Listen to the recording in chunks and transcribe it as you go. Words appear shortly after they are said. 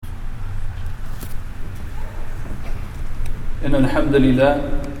إن الحمد لله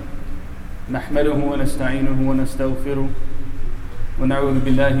نحمده ونستعينه ونستغفره ونعوذ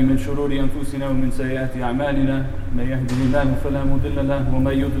بالله من شرور أنفسنا ومن سيئات أعمالنا من يهده الله فلا مضل له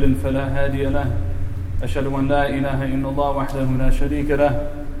ومن يضلل فلا هادي له أشهد أن لا إله إلا الله وحده لا شريك له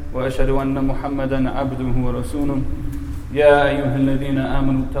وأشهد أن محمدا عبده ورسوله يا أيها الذين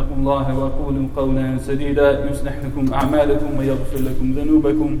آمنوا اتقوا الله وقولوا قولا سديدا يصلح لكم أعمالكم ويغفر لكم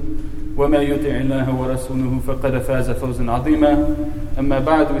ذنوبكم وَمَن يُطِعِ اللَّهَ وَرَسُولَهُ فَقَدْ فَازَ فَوْزًا عَظِيمًا. Amma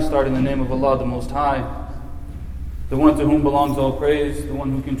ba'd, we start in the name of Allah the Most High, the one to whom belongs all praise, the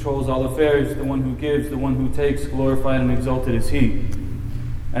one who controls all affairs, the one who gives, the one who takes, glorified and exalted is He.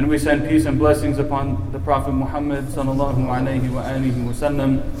 And we send peace and blessings upon the Prophet Muhammad sallallahu alayhi wa alihi wa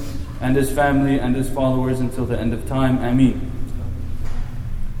sallam and his family and his followers until the end of time. Ameen.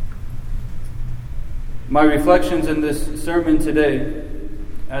 My reflections in this sermon today,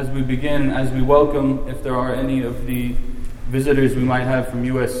 as we begin, as we welcome, if there are any of the visitors we might have from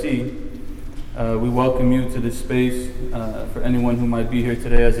USC, we welcome you to this space for anyone who might be here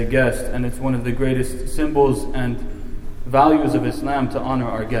today as a guest. And it's one of the greatest symbols and values of Islam to honor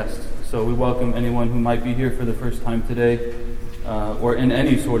our guests. So we welcome anyone who might be here for the first time today, or in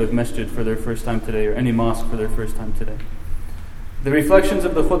any sort of masjid for their first time today, or any mosque for their first time today. The reflections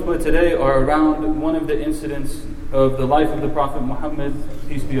of the khutbah today are around one of the incidents of the life of the Prophet Muhammad,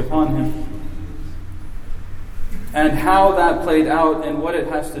 peace be upon him, and how that played out and what it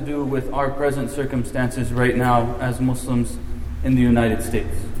has to do with our present circumstances right now as Muslims in the United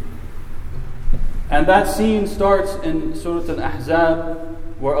States. And that scene starts in Surah Al-Ahzab,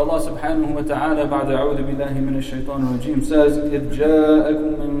 where Allah subhanahu wa ta'ala بعد أعوذ بالله من الشيطان الرجيم says إذ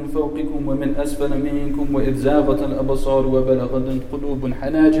جاءكم من فوقكم ومن أسفل منكم وإذ زاغت الأبصار وبلغت القلوب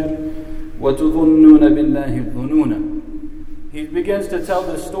الحناجر وتظنون بالله الظنون. He begins to tell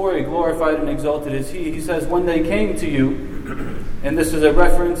this story, glorified and exalted is He. He says, when they came to you, and this is a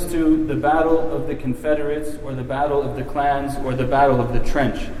reference to the battle of the Confederates, or the battle of the clans, or the battle of the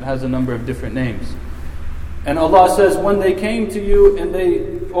trench. It has a number of different names. And Allah says, when they came to you and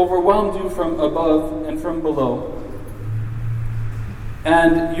they overwhelmed you from above and from below,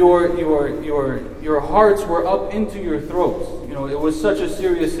 and your hearts were up into your throats. You know, it was such a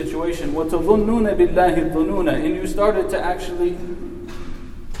serious situation. وَتَظُنُّونَ بِاللَّهِ الظُّنُونَ. And you started to actually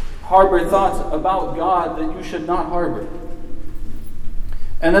harbor thoughts about God that you should not harbor.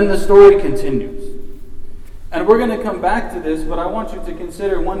 And then the story continues. And we're going to come back to this, but I want you to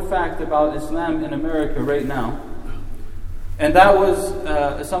consider one fact about Islam in America right now. And that was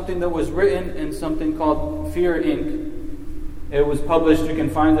something that was written in something called Fear Inc. It was published, you can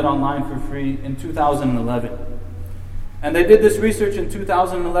find it online for free, in 2011. And they did this research in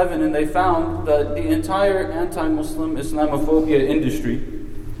 2011 and they found that the entire anti-Muslim Islamophobia industry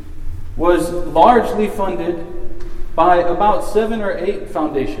was largely funded by about 7 or 8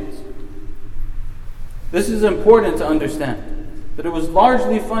 foundations. This is important to understand, that it was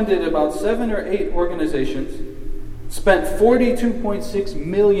largely funded about 7 or 8 organizations, spent $42.6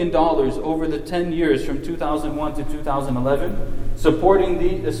 million over the 10 years from 2001 to 2011, supporting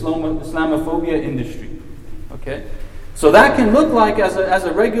the Islamophobia industry. Okay? So that can look like, as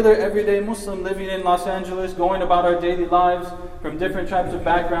a regular everyday Muslim living in Los Angeles, going about our daily lives from different types of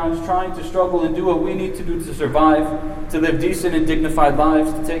backgrounds, trying to struggle and do what we need to do to survive, to live decent and dignified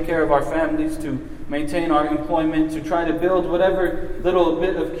lives, to take care of our families, to maintain our employment, to try to build whatever little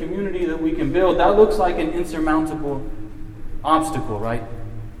bit of community that we can build. That looks like an insurmountable obstacle, right?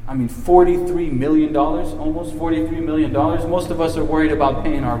 I mean, $43 million, almost $43 million. Most of us are worried about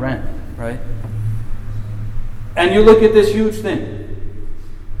paying our rent, right? And you look at this huge thing.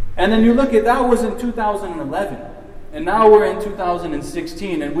 And then you look at, that was in 2011. And now we're in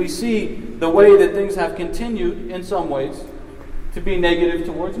 2016. And we see the way that things have continued in some ways to be negative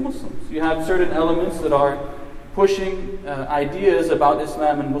towards Muslims. You have certain elements that are pushing ideas about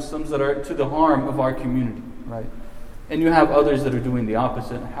Islam and Muslims that are to the harm of our community, right? And you have others that are doing the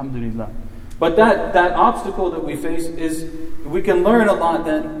opposite, alhamdulillah. But that obstacle that we face is, we can learn a lot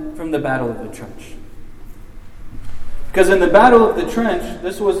then from the Battle of the Trench. Because in the Battle of the Trench,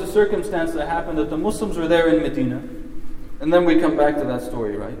 this was a circumstance that happened that the Muslims were there in Medina. And then we come back to that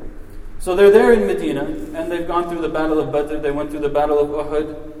story, right? So they're there in Medina, and they've gone through the Battle of Badr, they went through the Battle of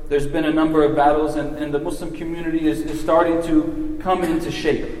Uhud. There's been a number of battles, and the Muslim community is starting to come into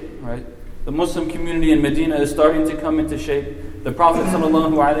shape, right? The Muslim community in Medina is starting to come into shape. The Prophet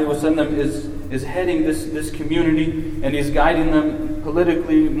ﷺ is heading this community, and he's guiding them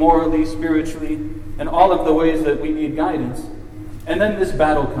politically, morally, spiritually, in all of the ways that we need guidance. And then this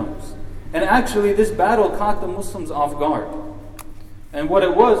battle comes. And actually, this battle caught the Muslims off guard. And what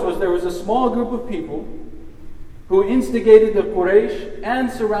it was there was a small group of people who instigated the Quraysh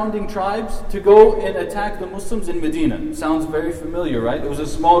and surrounding tribes to go and attack the Muslims in Medina. Sounds very familiar, right? It was a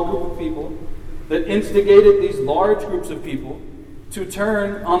small group of people that instigated these large groups of people to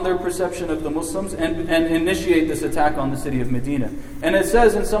turn on their perception of the Muslims and initiate this attack on the city of Medina. And it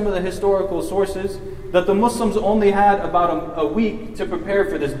says in some of the historical sources that the Muslims only had about a week to prepare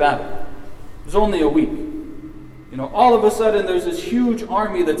for this battle. It was only a week. You know, all of a sudden there's this huge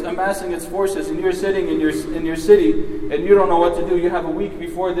army that's amassing its forces, and you're sitting in your city and you don't know what to do. You have a week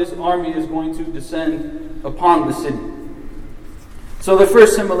before this army is going to descend upon the city. So the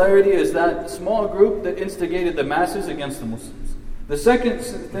first similarity is that small group that instigated the masses against the Muslims. The second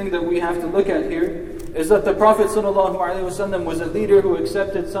thing that we have to look at here is that the Prophet ﷺ was a leader who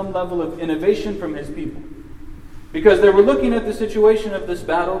accepted some level of innovation from his people. Because they were looking at the situation of this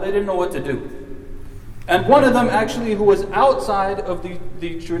battle, they didn't know what to do. And one of them actually, who was outside of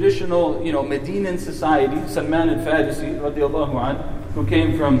the traditional, Medinan society, Salman al-Farisi, radiallahu anhu, who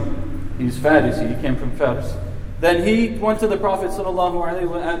came from, he's Farisi, he came from Fars. Then he went to the Prophet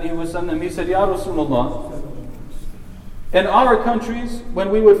ﷺ, he said, Ya Rasulullah, in our countries,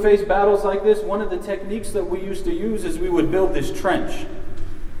 when we would face battles like this, one of the techniques that we used to use is we would build this trench.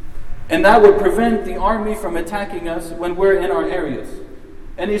 And that would prevent the army from attacking us when we're in our areas.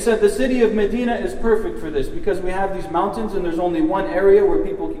 And he said the city of Medina is perfect for this because we have these mountains and there's only one area where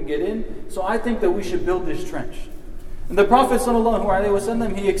people can get in. So I think that we should build this trench. And the Prophet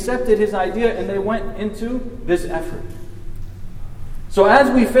ﷺ, he accepted his idea and they went into this effort. So as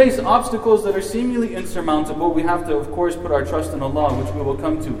we face obstacles that are seemingly insurmountable, we have to, of course, put our trust in Allah, which we will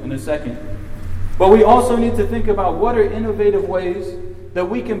come to in a second. But we also need to think about what are innovative ways that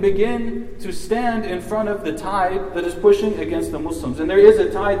we can begin to stand in front of the tide that is pushing against the Muslims. And there is a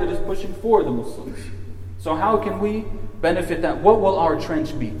tide that is pushing for the Muslims. So how can we benefit that? What will our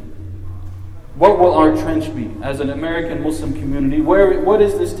trench be? What will our trench be as an American Muslim community? What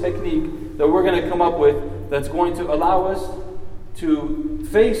is this technique that we're going to come up with that's going to allow us to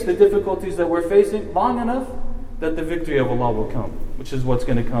face the difficulties that we're facing long enough that the victory of Allah will come, which is what's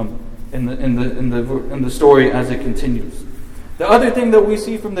going to come in the story as it continues. The other thing that we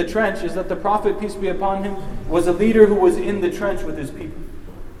see from the trench is that the Prophet, peace be upon him, was a leader who was in the trench with his people.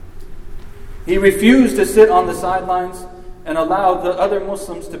 He refused to sit on the sidelines and allow the other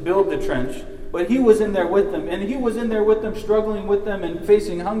Muslims to build the trench, but he was in there with them, and he was in there with them, struggling with them and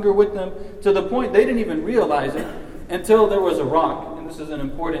facing hunger with them, to the point they didn't even realize it until there was a rock, and this is an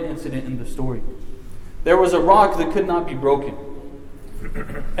important incident in the story. There was a rock that could not be broken.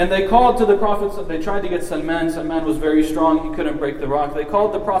 And they called to the Prophet, they tried to get Salman. Salman was very strong, he couldn't break the rock. They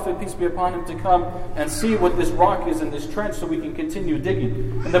called the Prophet, peace be upon him, to come and see what this rock is in this trench so we can continue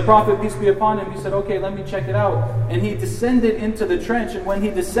digging. And the Prophet, peace be upon him, he said, okay, let me check it out. And he descended into the trench, and when he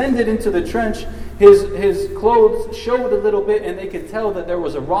descended into the trench, his clothes showed a little bit, and they could tell that there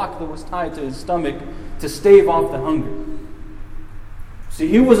was a rock that was tied to his stomach to stave off the hunger. See,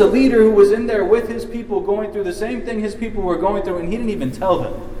 he was a leader who was in there with his people going through the same thing his people were going through, and he didn't even tell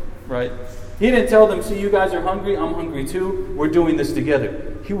them, right? He didn't tell them, see, you guys are hungry, I'm hungry too, we're doing this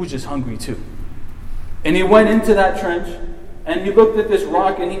together. He was just hungry too. And he went into that trench, and he looked at this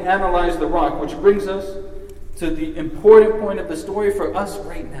rock, and he analyzed the rock, which brings us to the important point of the story for us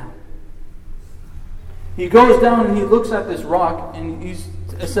right now. He goes down and he looks at this rock, and he's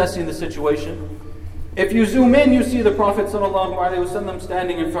assessing the situation. If you zoom in, you see the Prophet ﷺ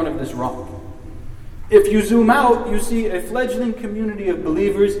standing in front of this rock. If you zoom out, you see a fledgling community of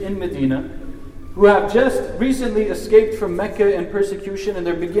believers in Medina who have just recently escaped from Mecca and persecution, and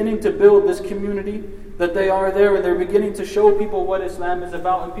they're beginning to build this community that they are there, and they're beginning to show people what Islam is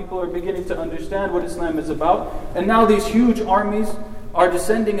about, and people are beginning to understand what Islam is about. And now these huge armies are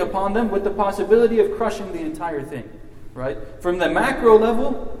descending upon them with the possibility of crushing the entire thing, right? From the macro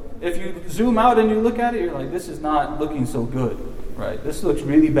level, if you zoom out and you look at it, you're like, this is not looking so good, right? This looks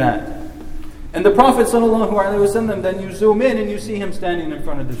really bad. And the Prophet ﷺ, then you zoom in and you see him standing in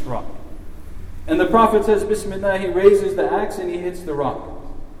front of this rock. And the Prophet says, Bismillah, he raises the axe and he hits the rock.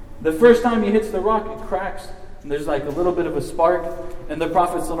 The first time he hits the rock, it cracks, and there's like a little bit of a spark. And the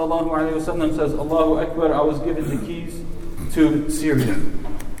Prophet ﷺ says, Allahu Akbar, I was given the keys to Syria.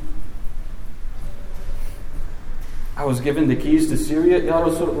 I was given the keys to Syria. Ya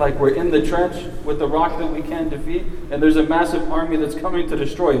Rasul, like we're in the trench with the rock that we can't defeat, and there's a massive army that's coming to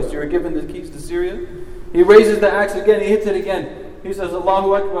destroy us. You're given the keys to Syria. He raises the axe again, he hits it again. He says,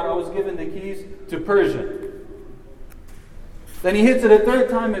 Allahu Akbar, I was given the keys to Persia. Then he hits it a third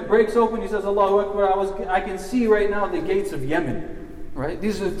time, it breaks open. He says, Allahu Akbar, I can see right now the gates of Yemen. Right?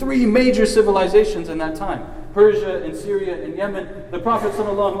 These are three major civilizations in that time. Persia and Syria and Yemen. The Prophet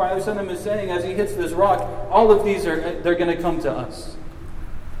ﷺ is saying as he hits this rock, all of these they're going to come to us.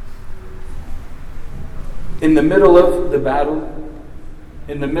 In the middle of the battle,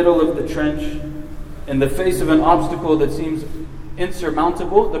 in the middle of the trench, in the face of an obstacle that seems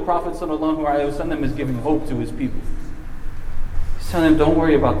insurmountable, the Prophet ﷺ is giving hope to his people. He's telling them, don't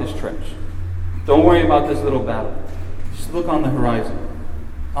worry about this trench. Don't worry about this little battle. Just look on the horizon.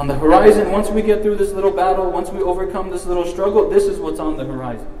 On the horizon, once we get through this little battle, once we overcome this little struggle, this is what's on the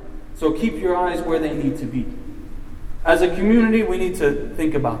horizon. So keep your eyes where they need to be. As a community, we need to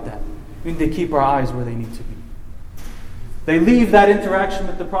think about that. We need to keep our eyes where they need to be. They leave that interaction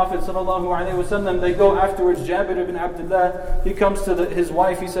with the Prophet ﷺ. They go afterwards. Jabir ibn Abdullah, he comes to his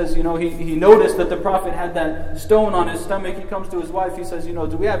wife. He says, he noticed that the Prophet had that stone on his stomach. He comes to his wife. He says,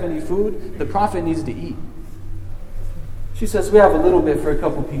 do we have any food? The Prophet needs to eat. She says, we have a little bit for a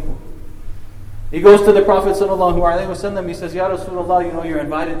couple people. He goes to the Prophet ﷺ. He says, Ya Rasulullah, you're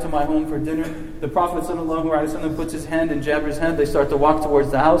invited to my home for dinner. The Prophet ﷺ puts his hand in Jabir's hand. They start to walk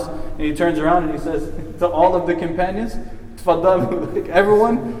towards the house. And he turns around and he says to all of the companions, like,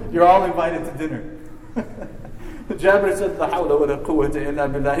 everyone, you're all invited to dinner. Jabir said, La hawla wa la quwwata illa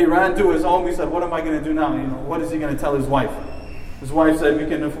billah. He ran to his home. He said, what am I going to do now? What is he going to tell his wife? His wife said, we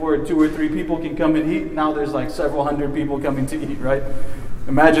can afford 2 or 3 people can come and eat. Now there's like several hundred people coming to eat, right?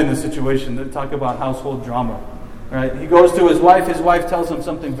 Imagine the situation. They talk about household drama, right? He goes to his wife. His wife tells him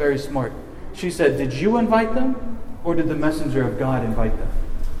something very smart. She said, did you invite them or did the messenger of God invite them?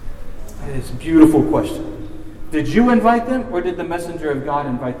 It's a beautiful question. Did you invite them or did the messenger of God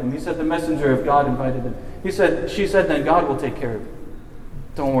invite them? He said, the messenger of God invited them. She said, then God will take care of it.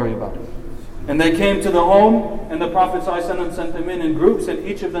 Don't worry about it. And they came to the home and the Prophet ﷺ sent them in groups and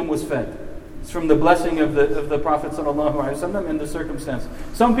each of them was fed. It's from the blessing of the Prophet ﷺ and the circumstance.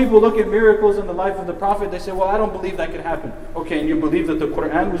 Some people look at miracles in the life of the Prophet. They say, well, I don't believe that could happen. Okay, and you believe that the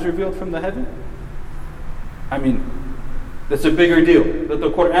Quran was revealed from the heaven? That's a bigger deal. That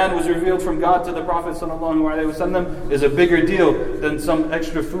the Quran was revealed from God to the Prophet ﷺ is a bigger deal than some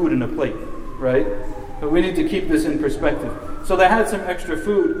extra food in a plate, right? But we need to keep this in perspective. So they had some extra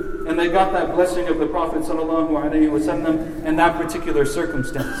food, and they got that blessing of the Prophet ﷺ in that particular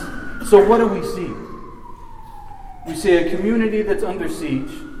circumstance. So what do we see? We see a community that's under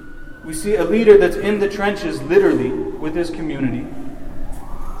siege. We see a leader that's in the trenches, literally, with his community.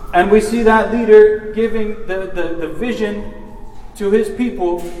 And we see that leader giving the vision to his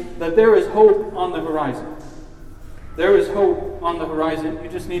people that there is hope on the horizon. There is hope on the horizon. You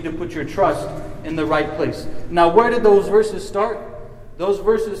just need to put your trust in the right place. Now, where did those verses start? Those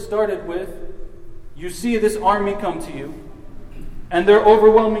verses started with, you see this army come to you, and they're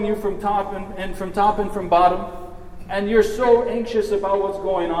overwhelming you from top and from bottom, and you're so anxious about what's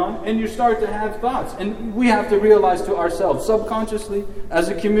going on, and you start to have thoughts. And we have to realize to ourselves, subconsciously, as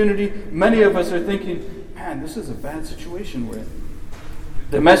a community, many of us are thinking, man, this is a bad situation we're in.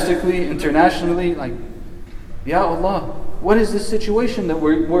 Domestically, internationally, Ya Allah, what is this situation that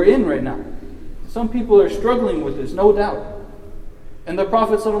we're in right now? Some people are struggling with this, no doubt. And the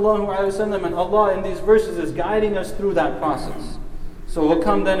Prophet ﷺ and Allah in these verses is guiding us through that process. So we'll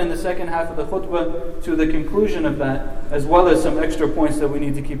come then in the second half of the khutbah to the conclusion of that, as well as some extra points that we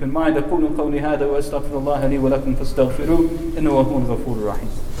need to keep in mind. أقول قولي هذا وأستغفر الله لي ولكم فاستغفروه إنه هو الغفور الرحيم.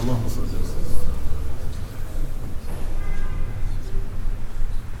 اللهم صل وسلم.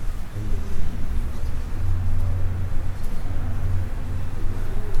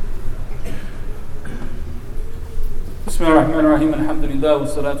 بسم الله الرحمن الرحيم الحمد لله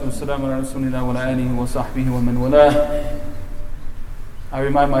والصلاة والسلام على رسول الله وعلى آله وصحبه ومن والاه. I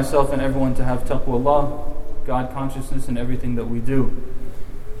remind myself and everyone to have taqwa, God consciousness in everything that we do.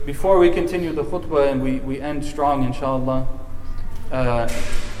 Before we continue the khutbah and we end strong, inshallah,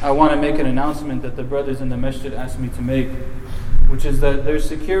 I want to make an announcement that the brothers in the masjid asked me to make, which is that there's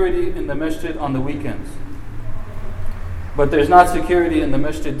security in the masjid on the weekends, but there's not security in the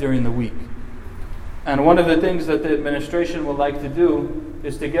masjid during the week. And one of the things that the administration would like to do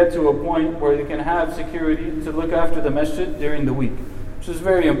is to get to a point where they can have security to look after the masjid during the week, which is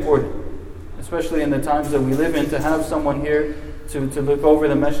very important, especially in the times that we live in, to have someone here to look over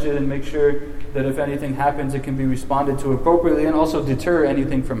the masjid and make sure that if anything happens, it can be responded to appropriately and also deter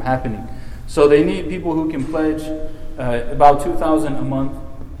anything from happening. So they need people who can pledge about 2,000 a month,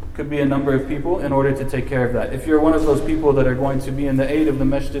 could be a number of people, in order to take care of that. If you're one of those people that are going to be in the aid of the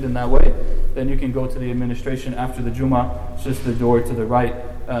masjid in that way, then you can go to the administration after the Jummah. It's just the door to the right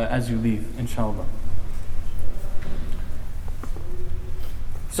as you leave, inshallah.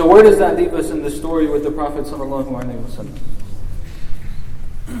 So where does that leave us in the story with the Prophet ﷺ?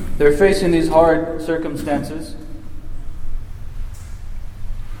 They're facing these hard circumstances.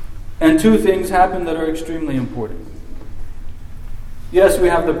 And two things happen that are extremely important. Yes, we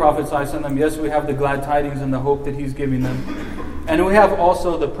have the Prophet ﷺ. Yes, we have the glad tidings and the hope that he's giving them. And we have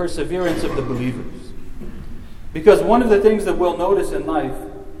also the perseverance of the believers. Because one of the things that we'll notice in life,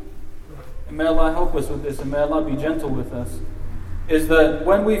 and may Allah help us with this, and may Allah be gentle with us, is that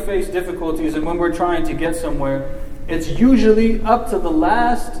when we face difficulties and when we're trying to get somewhere, it's usually up to the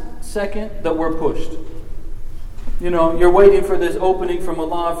last second that we're pushed. You're waiting for this opening from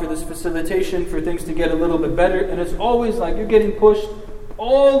Allah, for this facilitation, for things to get a little bit better, and it's always like you're getting pushed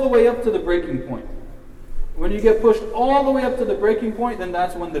all the way up to the breaking point. When you get pushed all the way up to the breaking point, then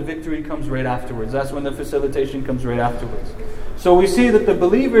that's when the victory comes right afterwards. That's when the facilitation comes right afterwards. So we see that the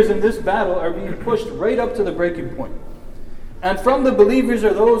believers in this battle are being pushed right up to the breaking point. And from the believers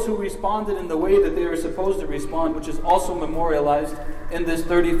are those who responded in the way that they are supposed to respond, which is also memorialized in this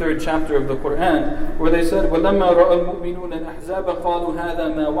 33rd chapter of the Quran, where they said, وَلَمَّا رَأَى الْمُؤْمِنُونَ الْأَحْزَابَ قَالُوا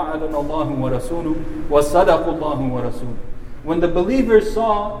هَذَا مَا وَعَدَنَا اللَّهُ وَرَسُولُهُ وَصَدَقُ اللَّهُ وَرَسُولُهُ. When the believers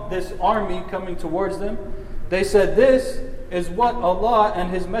saw this army coming towards them, they said, this is what Allah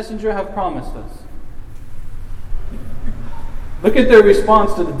and His Messenger have promised us. Look at their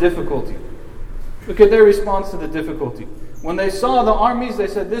response to the difficulty. Look at their response to the difficulty. When they saw the armies, they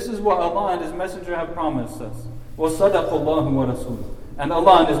said, this is what Allah and His Messenger have promised us. وَصَدَقَ اللَّهُ وَرَسُولُهُ. And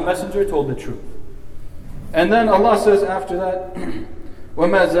Allah and His Messenger told the truth. And then Allah says after that,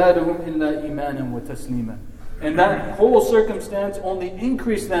 وَمَا زَادُهُمْ إِلَّا إِيمَانًا وَتَسْلِيمًا. And that whole circumstance only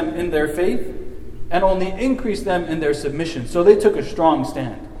increased them in their faith and only increased them in their submission. So they took a strong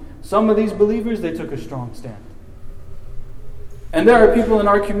stand. Some of these believers, they took a strong stand. And there are people in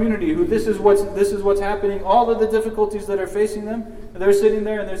our community who this is what's happening, all of the difficulties that are facing them, they're sitting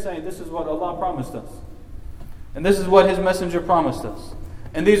there and they're saying, this is what Allah promised us. And this is what His Messenger promised us.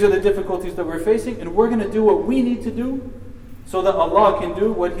 And these are the difficulties that we're facing, and we're going to do what we need to do so that Allah can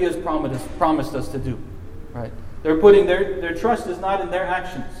do what He has promised us to do. Right? They're putting their trust is not in their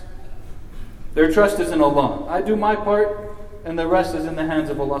actions. Their trust is in Allah. I do my part, and the rest is in the hands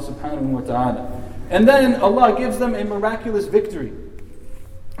of Allah subhanahu wa ta'ala. And then Allah gives them a miraculous victory.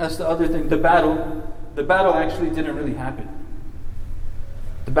 That's the other thing. The battle actually didn't really happen.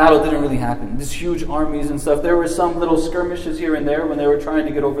 The battle didn't really happen. These huge armies and stuff. There were some little skirmishes here and there when they were trying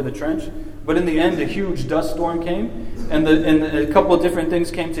to get over the trench. But in the end, a huge dust storm came, and a couple of different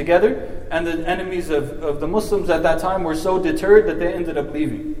things came together. And the enemies of the Muslims at that time were so deterred that they ended up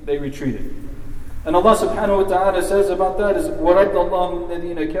leaving. They retreated. And Allah subhanahu wa ta'ala says about that is وَرَدَّ اللَّهُ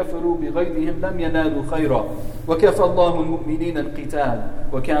الَّذِينَ كَفَرُوا بِغَيْظِهِمْ لَمْ يَنَالُوا خَيْرًا وَكَفَى اللَّهُ الْمُؤْمِنِينَ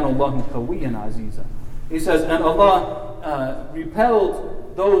الْقِتَالَ وَكَانَ اللَّهُ قَوِيًّا عَزِيزًا. He says, and Allah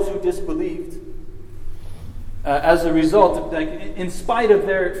repelled those who disbelieved as a result of, like, in spite of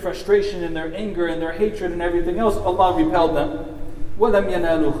their frustration and their anger and their hatred and everything else, Allah repelled them. وَلَمْ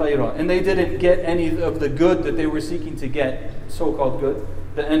يَنَالُوا خَيْرًا. And they didn't get any of the good that they were seeking to get, so-called good,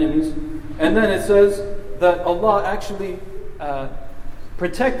 the enemies. And then it says that Allah actually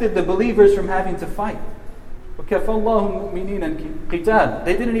protected the believers from having to fight. وَكَفَى اللَّهُ الْمُؤْمِنِينَ الْقِتَالَ.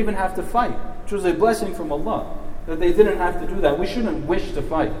 They didn't even have to fight, which was a blessing from Allah, that they didn't have to do that. We shouldn't wish to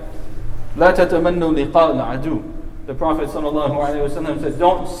fight. لَا تَتَمَنُّوا لِقَاءَ الْعَدُوِّ. The Prophet ﷺ said,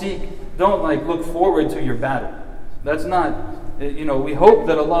 don't look forward to your battle. That's not, we hope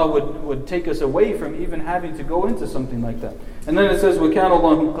that Allah would take us away from even having to go into something like that. And then it says, وَكَانَ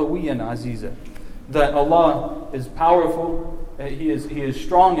اللَّهُ قَوِيًّا عَزِيزًا. That Allah is powerful, He is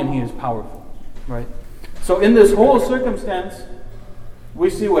strong and He is powerful. Right? So in this whole circumstance,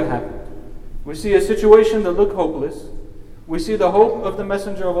 we see what happened. We see a situation that looked hopeless. We see the hope of the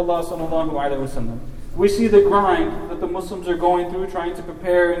Messenger of Allah sallallahu alaihi wasallam. We see the grind that the Muslims are going through, trying to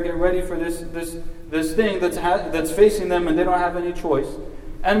prepare and get ready for this thing that's facing them, and they don't have any choice.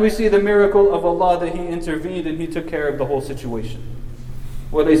 And we see the miracle of Allah that He intervened and He took care of the whole situation.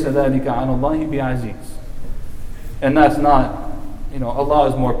 وَلَيْسَ ذَلِكَ عَلَى اللَّهِ بِعَزِيزٍ. And that's not, Allah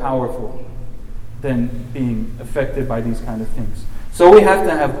is more powerful than being affected by these kind of things. So we have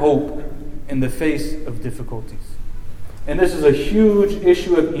to have hope in the face of difficulties. And this is a huge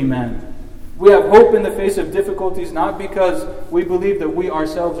issue of Iman. We have hope in the face of difficulties, not because we believe that we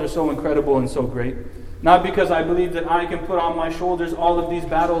ourselves are so incredible and so great. Not because I believe that I can put on my shoulders all of these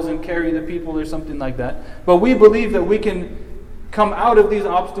battles and carry the people or something like that. But we believe that we can come out of these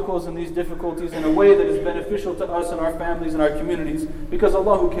obstacles and these difficulties in a way that is beneficial to us and our families and our communities, because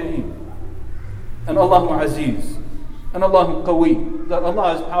Allahu Kareem and Allahu Aziz and Allahu Qawi. That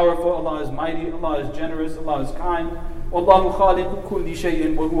Allah is powerful, Allah is mighty, Allah is generous, Allah is kind. Allahu khaliqu kulli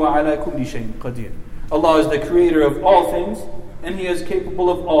shay'in wa huwa ala kulli shay'in qadir. Allah is the creator of all things, and He is capable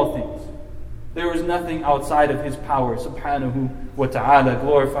of all things. There is nothing outside of His power, subhanahu wa ta'ala,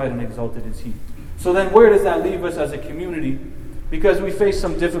 glorified and exalted is He. So then where does that leave us as a community? Because we face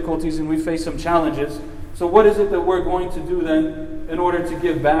some difficulties and we face some challenges. So what is it that we're going to do then in order to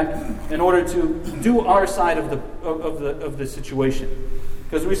give back, in order to do our side of the situation?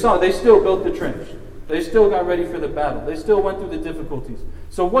 Because we saw they still built the trench. They still got ready for the battle. They still went through the difficulties.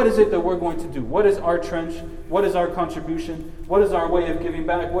 So what is it that we're going to do? What is our trench? What is our contribution? What is our way of giving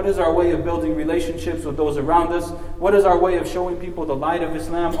back? What is our way of building relationships with those around us? What is our way of showing people the light of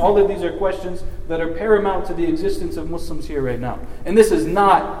Islam? All of these are questions that are paramount to the existence of Muslims here right now. And this is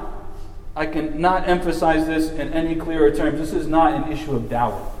not, I cannot emphasize this in any clearer terms, this is not an issue of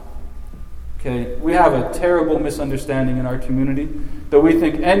da'wah. Okay, we have a terrible misunderstanding in our community that we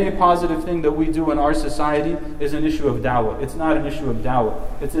think any positive thing that we do in our society is an issue of da'wah. It's not an issue of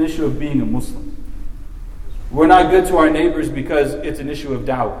da'wah. It's an issue of being a Muslim. We're not good to our neighbors because it's an issue of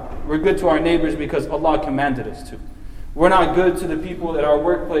da'wah. We're good to our neighbors because Allah commanded us to. We're not good to the people at our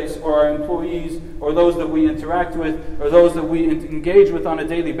workplace or our employees or those that we interact with or those that we engage with on a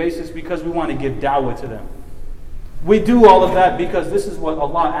daily basis because we want to give da'wah to them. We do all of that because this is what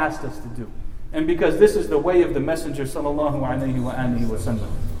Allah asked us to do. And because this is the way of the Messenger sallallahu alayhi wa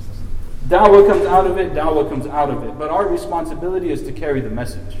sallam. Da'wah comes out of it, da'wah comes out of it. But our responsibility is to carry the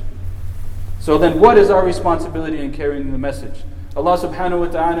message. So then what is our responsibility in carrying the message? Allah subhanahu wa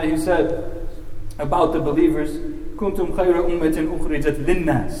ta'ala, He said about the believers, كُنْتُمْ خَيْرَ أُمَّةٍ أُخْرِجَتْ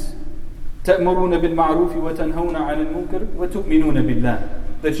لِلنَّاسِ تَأْمُرُونَ بِالْمَعْرُوفِ وَتَنْهَوْنَ عَنِ الْمُنْكَرِ وَتُؤْمِنُونَ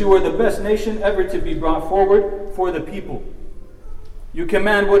بِاللَّهِ. That you were the best nation ever to be brought forward for the people. You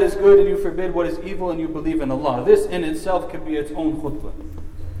command what is good and you forbid what is evil and you believe in Allah. This in itself could be its own khutbah.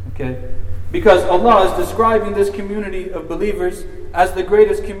 Okay? Because Allah is describing this community of believers as the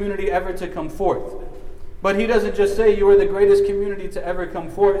greatest community ever to come forth. But He doesn't just say you are the greatest community to ever come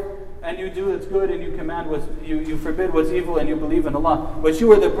forth and you do what's good and you command what's you forbid what's evil and you believe in Allah. But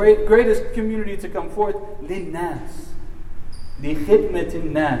you are the greatest community to come forth linnas. Li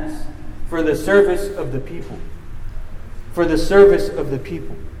khidmatin nas, for the service of the people. For the service of the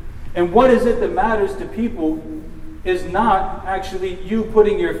people. And what is it that matters to people is not actually you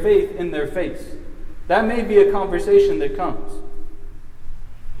putting your faith in their face. That may be a conversation that comes.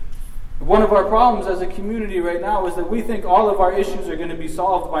 One of our problems as a community right now is that we think all of our issues are going to be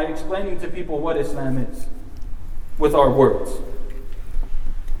solved by explaining to people what Islam is with our words.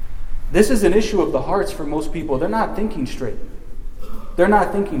 This is an issue of the hearts for most people. They're not thinking straight. They're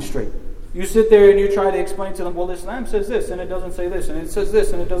not thinking straight. You sit there and you try to explain to them, well, Islam says this and it doesn't say this, and it says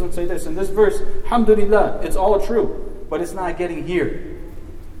this and it doesn't say this, and this verse, alhamdulillah, it's all true, but it's not getting here.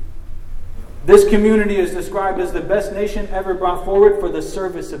 This community is described as the best nation ever brought forward for the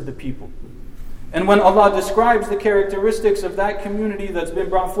service of the people. And when Allah describes the characteristics of that community that's been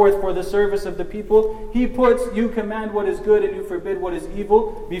brought forth for the service of the people, He puts, you command what is good and you forbid what is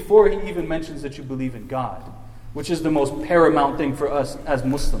evil, before He even mentions that you believe in God, which is the most paramount thing for us as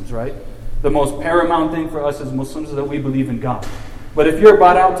Muslims, right? The most paramount thing for us as Muslims is that we believe in God. But if you're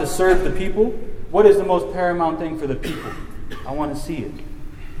brought out to serve the people, what is the most paramount thing for the people? I want to see it.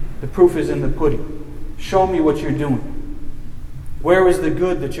 The proof is in the pudding. Show me what you're doing. Where is the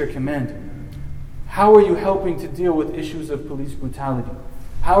good that you're commanding? How are you helping to deal with issues of police brutality?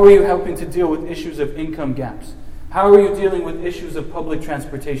 How are you helping to deal with issues of income gaps? How are you dealing with issues of public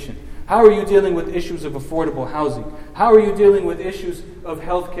transportation? How are you dealing with issues of affordable housing? How are you dealing with issues of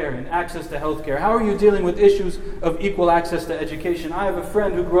healthcare and access to healthcare? How are you dealing with issues of equal access to education? I have a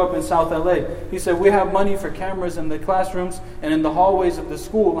friend who grew up in South LA. He said, we have money for cameras in the classrooms and in the hallways of the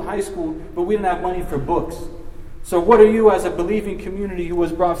school, the high school, but we didn't have money for books. So what are you as a believing community who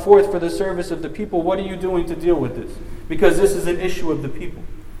was brought forth for the service of the people, what are you doing to deal with this? Because this is an issue of the people.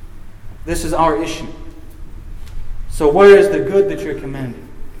 This is our issue. So where is the good that you're commanding?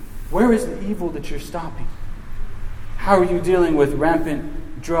 Where is the evil that you're stopping? How are you dealing with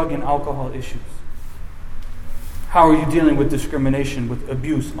rampant drug and alcohol issues? How are you dealing with discrimination, with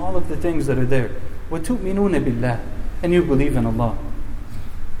abuse, all of the things that are there? وَتُؤْمِنُونَ بِاللَّهِ. And you believe in Allah.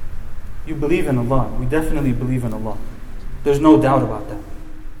 You believe in Allah. We definitely believe in Allah. There's no doubt about that.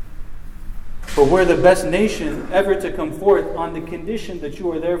 But we're the best nation ever to come forth on the condition that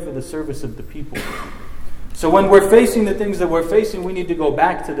you are there for the service of the people. So when we're facing the things that we're facing, we need to go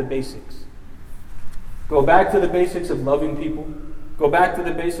back to the basics. Go back to the basics of loving people. Go back to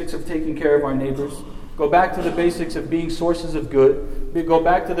the basics of taking care of our neighbors. Go back to the basics of being sources of good. Go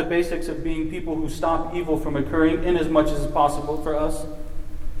back to the basics of being people who stop evil from occurring in as much as possible for us.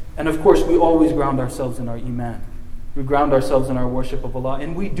 And of course, we always ground ourselves in our iman. We ground ourselves in our worship of Allah.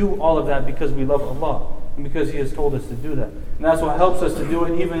 And we do all of that because we love Allah. and because He has told us to do that. And that's what helps us to do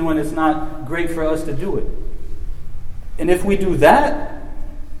it even when it's not great for us to do it. And if we do that,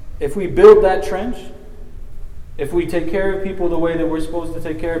 if we build that trench, if we take care of people the way that we're supposed to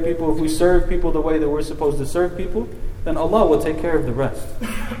take care of people, if we serve people the way that we're supposed to serve people, then Allah will take care of the rest.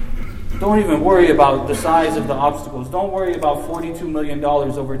 Don't even worry about the size of the obstacles. Don't worry about $42 million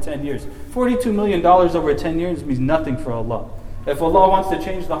over 10 years. $42 million over 10 years means nothing for Allah. If Allah wants to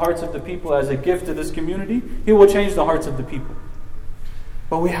change the hearts of the people as a gift to this community, He will change the hearts of the people.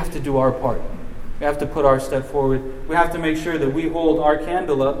 But we have to do our part. We have to put our step forward. We have to make sure that we hold our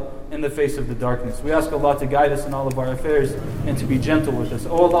candle up in the face of the darkness. We ask Allah to guide us in all of our affairs and to be gentle with us.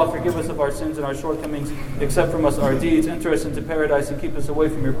 Oh Allah, forgive us of our sins and our shortcomings, accept from us our deeds, enter us into paradise and keep us away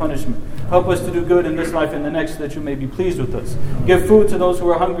from your punishment. Help us to do good in this life and the next so that you may be pleased with us. Give food to those who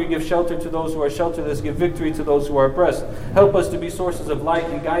are hungry, give shelter to those who are shelterless, give victory to those who are oppressed. Help us to be sources of light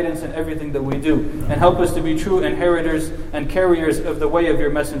and guidance in everything that we do. And help us to be true inheritors and carriers of the way of your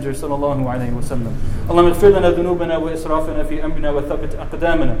Messenger sallallahu alayhi wa sallam. اللهم اغفر لنا ذنوبنا وإسرافنا في أمرنا وثبت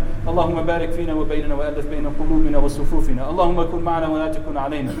أقدامنا اللهم بارك فينا وبيننا وألف بين قلوبنا وصفوفنا اللهم كن معنا ولا تكن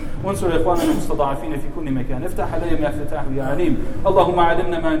علينا وانصر إخواننا المستضعفين في كل مكان افتح عليهم يا فتاح يا عليم اللهم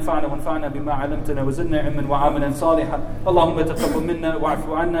علمنا ما ينفعنا وانفعنا بما علمتنا وزدنا علما وعملا صالحا اللهم تقبل منا واعف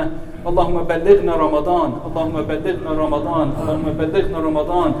عنا اللهم بلغنا رمضان اللهم بلغنا رمضان اللهم بلغنا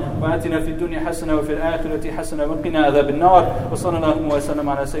رمضان وآتنا في الدنيا حسنة وفي الآخرة حسنة وقنا عذاب النار وصلى الله وسلم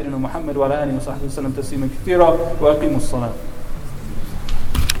على سيدنا محمد وعلى آله وصحبه وسلم تسليما كثيرا وأقيموا الصلاة